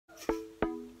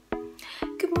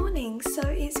morning. So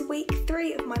it's week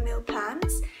 3 of my meal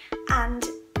plans, and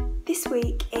this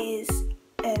week is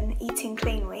an eating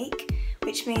clean week,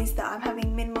 which means that I'm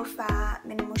having minimal fat,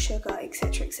 minimal sugar,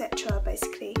 etc, etc,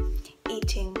 basically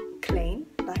eating clean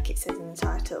like it says in the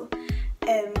title.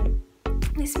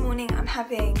 This morning I'm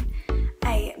having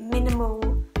a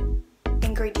minimal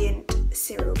ingredient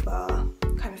cereal bar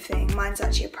kind of thing. Mine's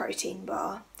actually a protein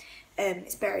bar.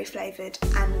 It's berry flavoured,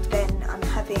 and then I'm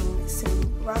having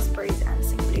some raspberries and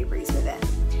some blueberries with it.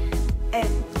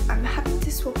 I'm having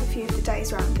to swap a few of the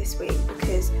days around this week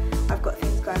because I've got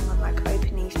things going on like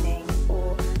open evening,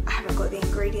 or I haven't got the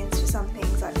ingredients for some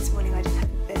things. Like this morning I didn't have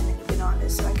any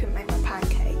bananas, so I couldn't make my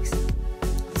pancakes,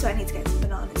 so I need to get some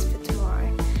bananas for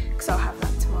tomorrow because I'll have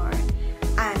that tomorrow.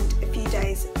 And a few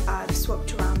days I've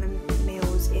swapped around the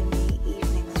meals in the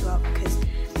evening as well because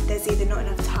there's either not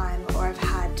enough time or I've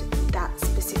had that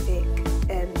specific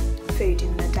food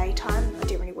in the daytime. I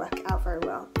didn't really work it out very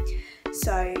well.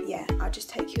 So yeah, I'll just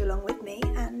take you along with me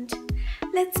and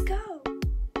let's go.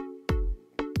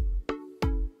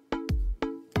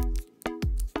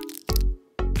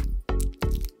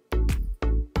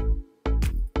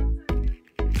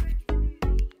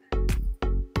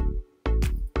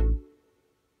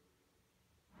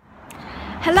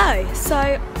 Hello, so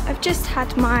I've just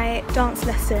had my dance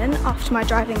lesson after my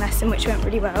driving lesson, which went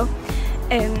really well,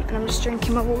 and I'm just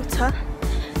drinking my water,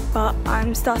 but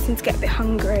I'm starting to get a bit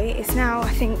hungry. It's now I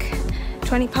think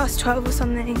 20 past 12 or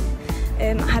something.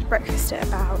 I had breakfast at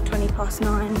about 20 past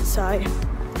 9, so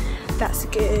that's a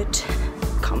good,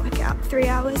 can't work it out, 3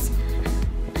 hours.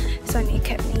 It's only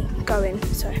kept me going,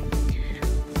 so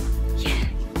yeah,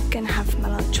 gonna have my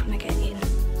lunch when I get in.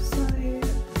 So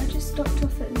I just stopped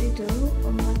off at Lidl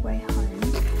on my way home,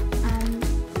 and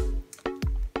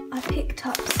I picked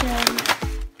up some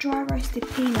dry roasted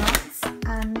peanuts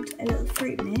and a little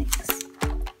fruit mix,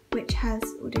 which has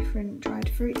all different dried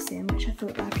fruits in, which I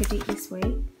thought that I could eat this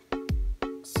week.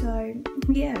 So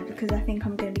yeah, because I think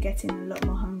I'm going to be getting a lot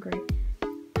more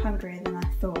hungrier than I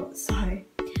thought, so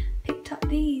picked up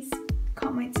these.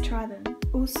 Can't wait to try them.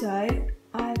 Also,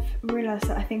 I've realised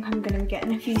that I think I'm going to be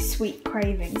getting a few sweet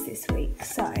cravings this week,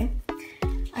 so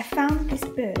I found this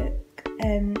book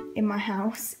in my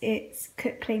house. It's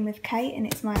Cook Clean with Kate, and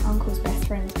it's my uncle's best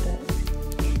friend's book,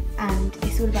 and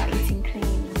it's all about eating clean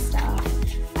and stuff.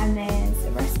 And there's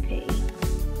a recipe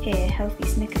here, healthy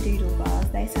snickerdoodle bars,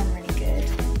 they sound really good.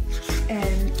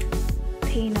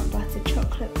 Peanut butter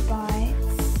chocolate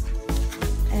bites,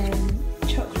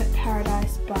 chocolate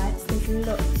paradise bites. There's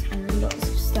lots and lots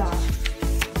of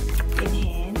stuff in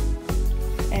here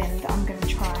that I'm going to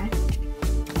try.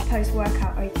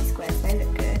 Post-workout oaty squares, they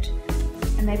look good,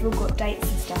 and they've all got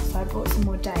dates and stuff, so I bought some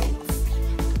more dates.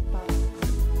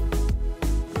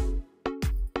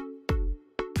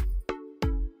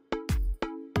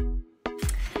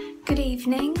 Good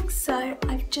evening. So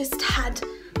I've just had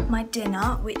my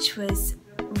dinner, which was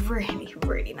really,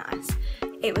 really nice.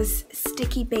 It was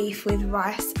sticky beef with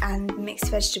rice and mixed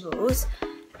vegetables.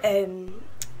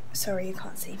 Sorry you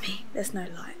can't see me, there's no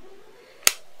light.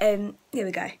 Here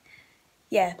we go.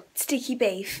 Yeah, sticky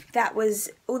beef. That was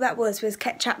all that was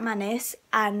ketchup, mayonnaise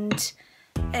and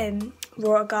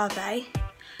raw agave.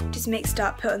 Just mixed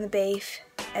up, put on the beef,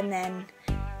 and then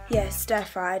yeah, stir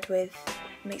fried with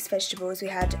mixed vegetables. We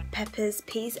had peppers,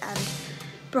 peas and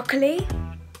broccoli,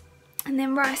 and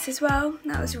then rice as well.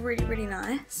 That was really, really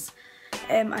nice.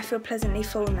 I feel pleasantly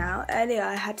full now. Earlier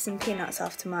I had some peanuts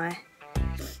after my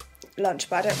lunch,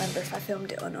 but I don't remember if I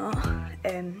filmed it or not.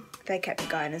 They kept me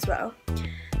going as well.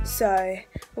 So I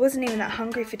wasn't even that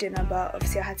hungry for dinner, but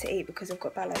obviously I had to eat because I've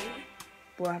got ballet.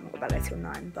 Well, I haven't got ballet till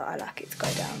 9, but I like it to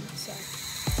go down, so.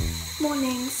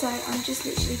 Morning, so I'm just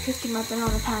literally cooking my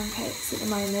banana pancakes at the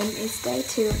moment. It's day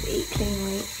 2 of the Eat Clean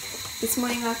week. This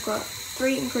morning I've got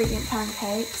 3 ingredient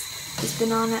pancakes. It's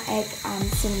banana, egg and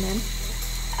cinnamon.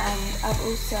 And I've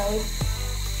also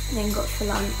then got for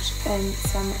lunch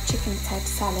some chicken potato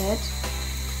salad.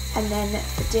 And then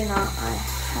for dinner I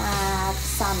have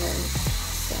salmon.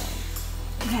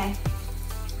 Okay,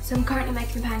 so I'm currently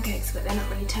making the pancakes, but they're not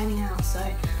really turning out, so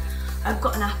I've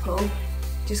got an apple,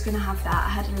 just gonna have that. I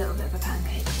had a little bit of a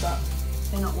pancake, but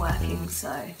they're not working,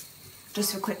 so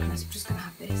just for quickness, I'm just gonna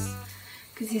have this,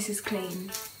 because this is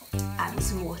clean, and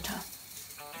some water.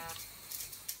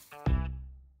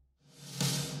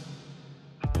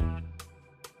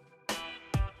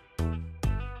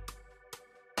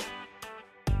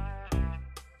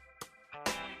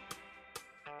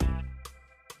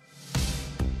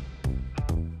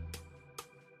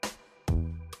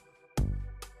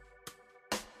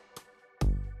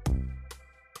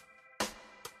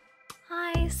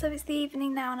 So it's the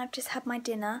evening now and I've just had my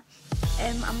dinner.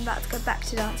 I'm about to go back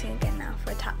to dancing again now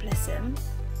for a tap lesson.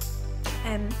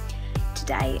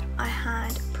 Today I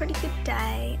had a pretty good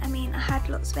day. I mean, I had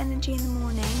lots of energy in the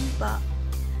morning, but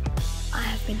I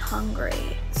have been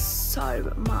hungry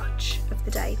so much of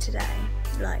the day today.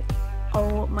 Like,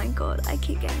 oh my god, I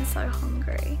keep getting so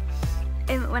hungry.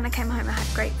 When I came home I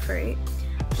had grapefruit,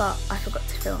 but I forgot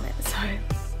to film it, so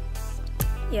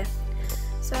yeah.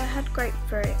 So I had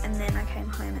grapefruit and then I came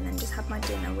home and then just had my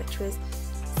dinner, which was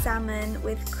salmon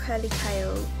with curly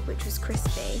kale, which was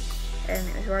crispy.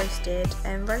 It was roasted,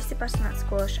 roasted butternut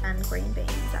squash and green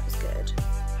beans. That was good.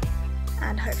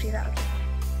 And hopefully that'll keep.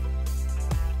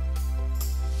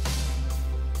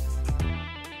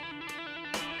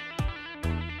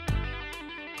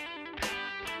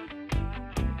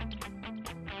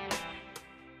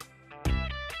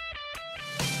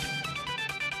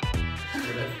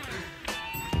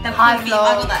 Hi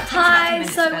vlog. Hi,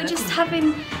 so we're just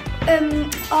having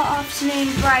our afternoon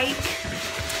break.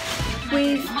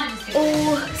 We've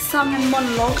all sung and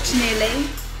monologued nearly.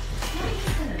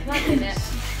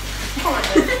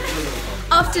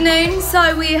 Afternoon,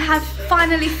 so we have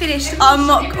finally finished our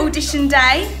mock audition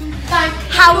day.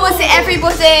 How was it,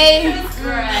 everybody?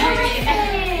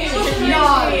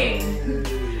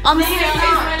 I'm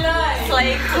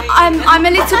a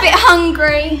little bit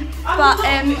hungry, but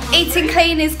eating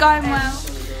clean is going well.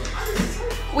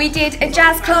 We did a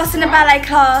jazz class and a ballet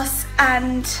class,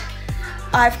 and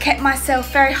I've kept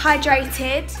myself very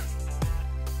hydrated.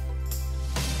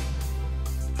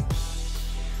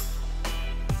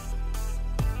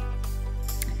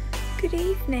 Good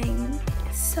evening.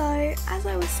 So, as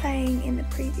I was saying in the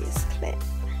previous clip,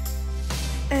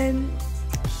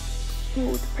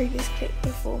 well, the previous clip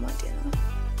before my dinner,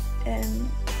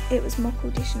 it was mock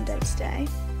audition day today,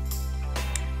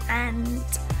 and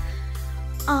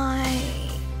I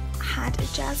had a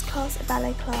jazz class, a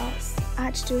ballet class, I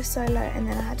had to do a solo, and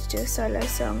then I had to do a solo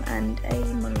song and a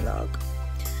monologue.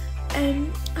 I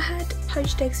had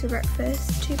poached eggs for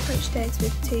breakfast, 2 poached eggs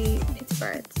with 2 pita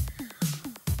breads.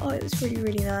 Oh, it was really,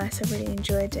 really nice. I really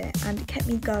enjoyed it, and it kept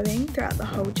me going throughout the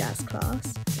whole jazz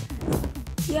class.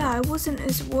 Yeah, I wasn't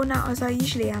as worn out as I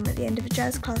usually am at the end of a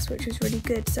jazz class, which was really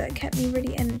good, so it kept me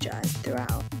really energised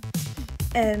throughout.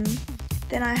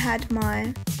 Then I had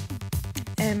my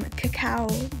cacao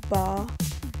bar,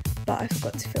 but I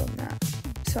forgot to film that.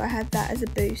 So I had that as a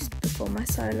boost before my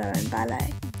solo and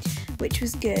ballet, which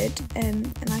was good,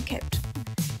 and I kept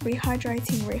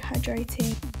rehydrating.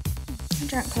 I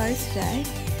drank loads today.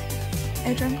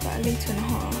 I drank about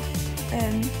 1.5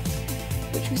 litres,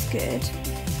 which was good.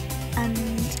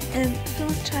 And for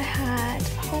lunch I had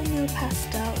wholemeal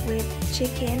pasta with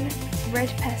chicken, red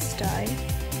pesto,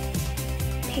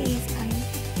 peas and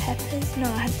peppers. No,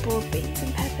 I had broad beans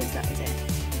and peppers, that was it.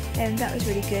 That was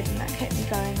really good and that kept me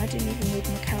going. I didn't even need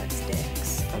my carrot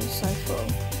sticks, I was so full.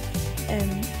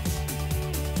 And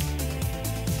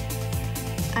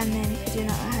then for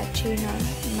dinner I had tuna,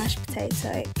 mashed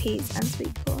potato, peas and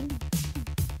sweet corn.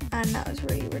 And that was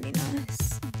really, really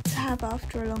nice to have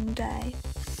after a long day.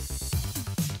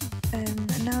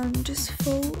 And now I'm just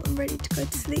full and ready to go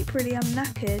to sleep really. I'm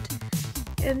knackered.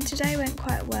 Today went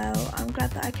quite well. I'm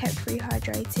glad that I kept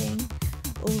rehydrating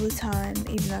all the time,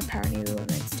 even though apparently we weren't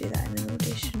meant to do that in an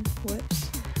audition. Whoops.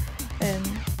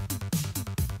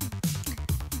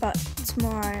 But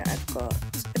tomorrow I've got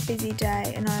a busy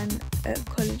day and I'm at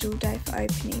college all day for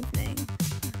open evening.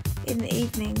 In the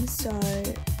evening, so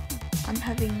I'm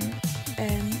having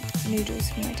noodles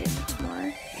for my dinner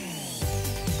tomorrow,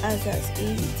 as that's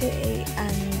easy to eat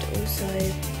and also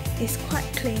it's quite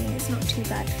clean, it's not too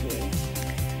bad for you.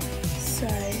 So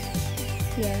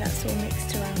yeah, that's all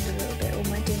mixed around a little bit, all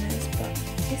my dinners, but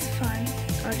it's fine.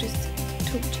 I'll just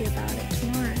talk to you about it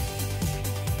tomorrow.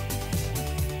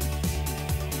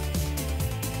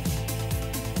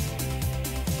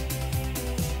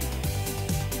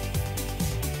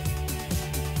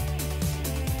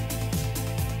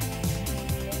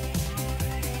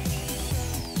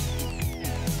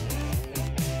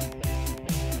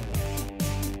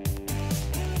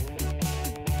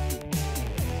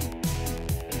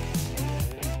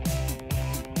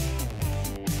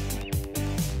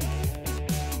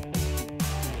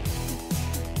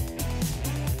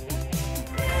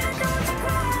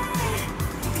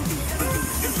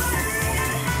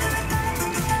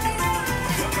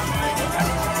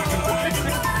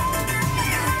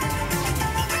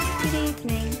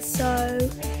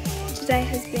 Today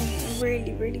has been a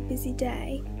really, really busy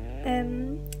day.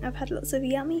 I've had lots of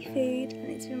yummy food and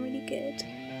it's been really good,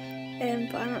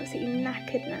 but I'm absolutely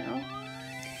knackered now.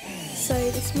 So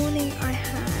this morning I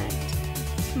had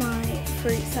my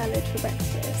fruit salad for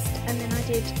breakfast, and then I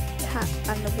did tap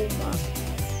and the warm-up,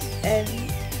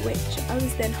 which I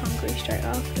was then hungry straight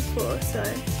after for, so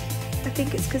I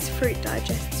think it's because fruit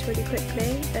digests really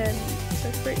quickly,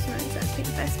 so fruit's not exactly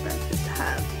the best breakfast to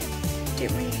have.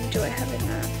 Didn't really enjoy having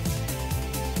that.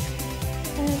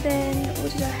 And then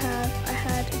what did I have? I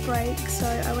had a break, so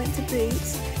I went to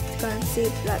Boots to go and see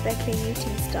like their clean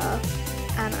eating stuff,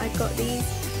 and I got these,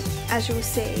 as you'll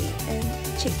see,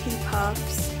 chickpea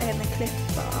puffs and a Clif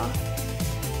Bar,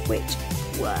 which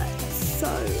were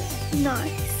so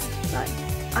nice. Like,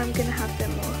 I'm gonna have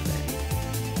them more often.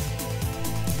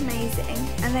 Amazing.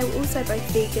 And they were also both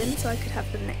vegan, so I could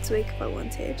have them next week if I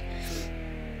wanted.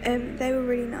 They were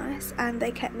really nice, and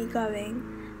they kept me going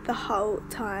the whole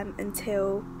time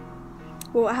until,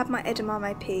 well, I had my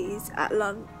edamame peas at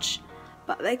lunch,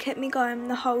 but they kept me going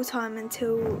the whole time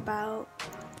until about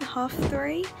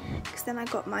 3:30, because then I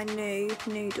got my new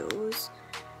noodles,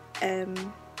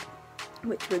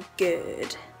 which were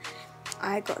good.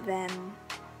 I got them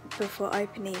before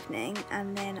open evening,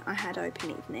 and then I had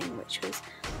open evening, which was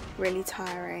really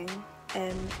tiring,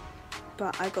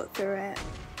 but I got through it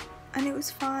and it was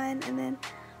fine. And then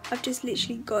I've just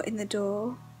literally got in the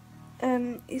door.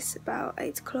 It's about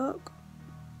 8 o'clock.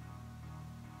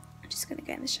 I'm just gonna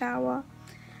get in the shower,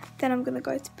 then I'm gonna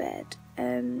go to bed.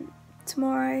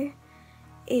 Tomorrow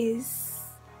is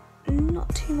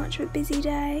not too much of a busy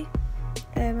day.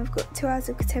 I've got 2 hours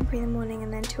of contemporary in the morning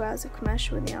and then 2 hours of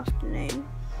commercial in the afternoon,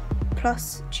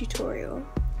 plus tutorial.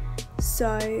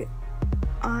 So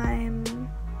I'm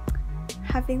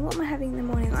having, what am I having in the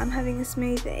morning? I'm having a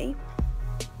smoothie,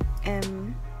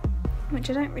 which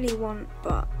I don't really want,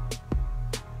 but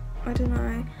I don't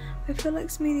know. I feel like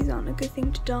smoothies aren't a good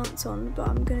thing to dance on, but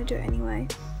I'm gonna do it anyway,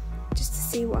 just to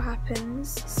see what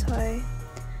happens. So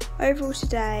overall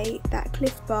today, that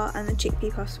Clif Bar and the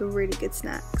chickpea puffs were really good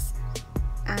snacks,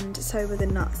 and so were the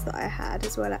nuts that I had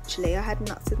as well. Actually, I had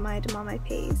nuts with my edamame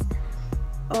peas.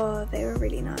 Oh, they were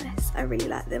really nice. I really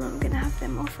like them. I'm gonna have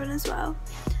them often as well.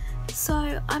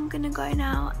 So I'm gonna go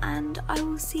now, and I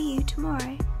will see you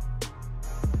tomorrow.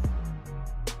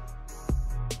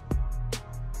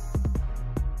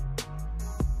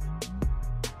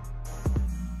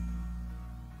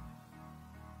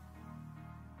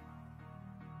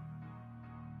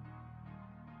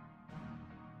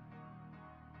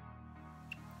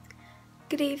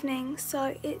 Good evening.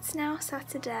 So it's now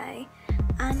Saturday,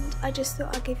 and I just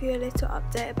thought I'd give you a little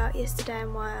update about yesterday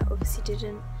and why I obviously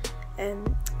didn't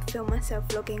film myself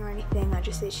vlogging or anything. I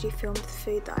just literally filmed the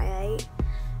food that I ate.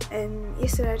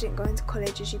 Yesterday I didn't go into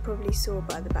college, as you probably saw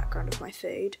by the background of my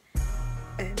food.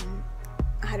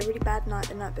 I had a really bad night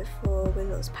the night before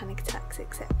with lots of panic attacks,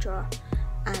 etc.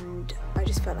 And I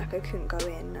just felt like I couldn't go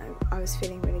in. I was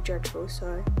feeling really dreadful,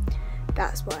 so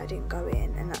that's why I didn't go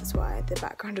in, and that's why the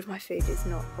background of my food is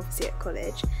not obviously at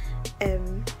college.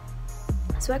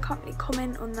 So I can't really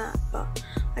comment on that, but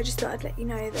I just thought I'd let you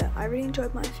know that I really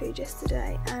enjoyed my food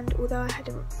yesterday, and although I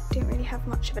didn't really have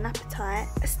much of an appetite,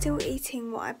 I'm still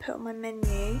eating what I put on my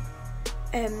menu.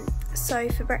 So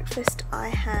for breakfast I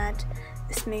had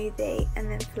a smoothie,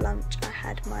 and then for lunch I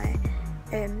had my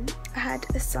I had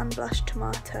a sun-blushed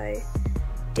tomato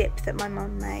dip that my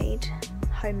mum made,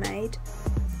 homemade,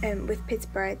 with pita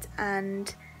bread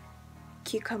and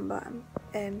cucumber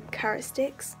and carrot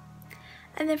sticks.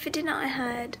 And then for dinner I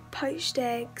had poached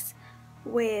eggs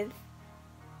with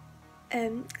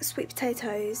sweet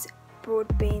potatoes,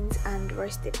 broad beans and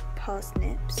roasted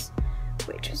parsnips,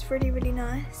 which was really, really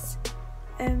nice.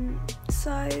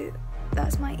 So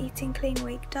that's my eating clean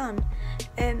week done.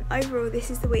 Overall, this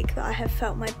is the week that I have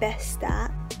felt my best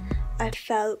at. I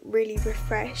felt really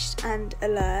refreshed and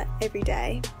alert every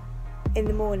day. In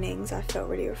the mornings I felt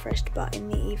really refreshed, but in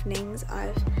the evenings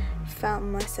I've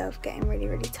found myself getting really,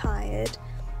 really tired.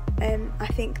 I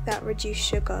think that reduced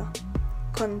sugar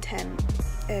content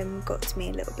got to me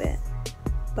a little bit,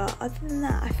 but other than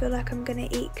that I feel like I'm going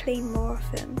to eat clean more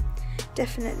often.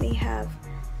 Definitely have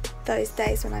those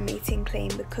days when I'm eating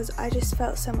clean, because I just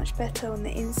felt so much better on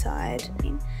the inside,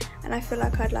 and I feel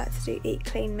like I'd like to do eat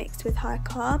clean mixed with high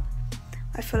carb.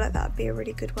 I feel like that would be a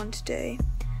really good one to do.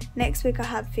 Next week I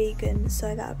have vegan,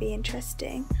 so that'll be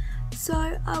interesting.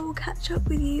 So I will catch up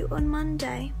with you on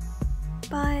Monday.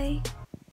 Bye.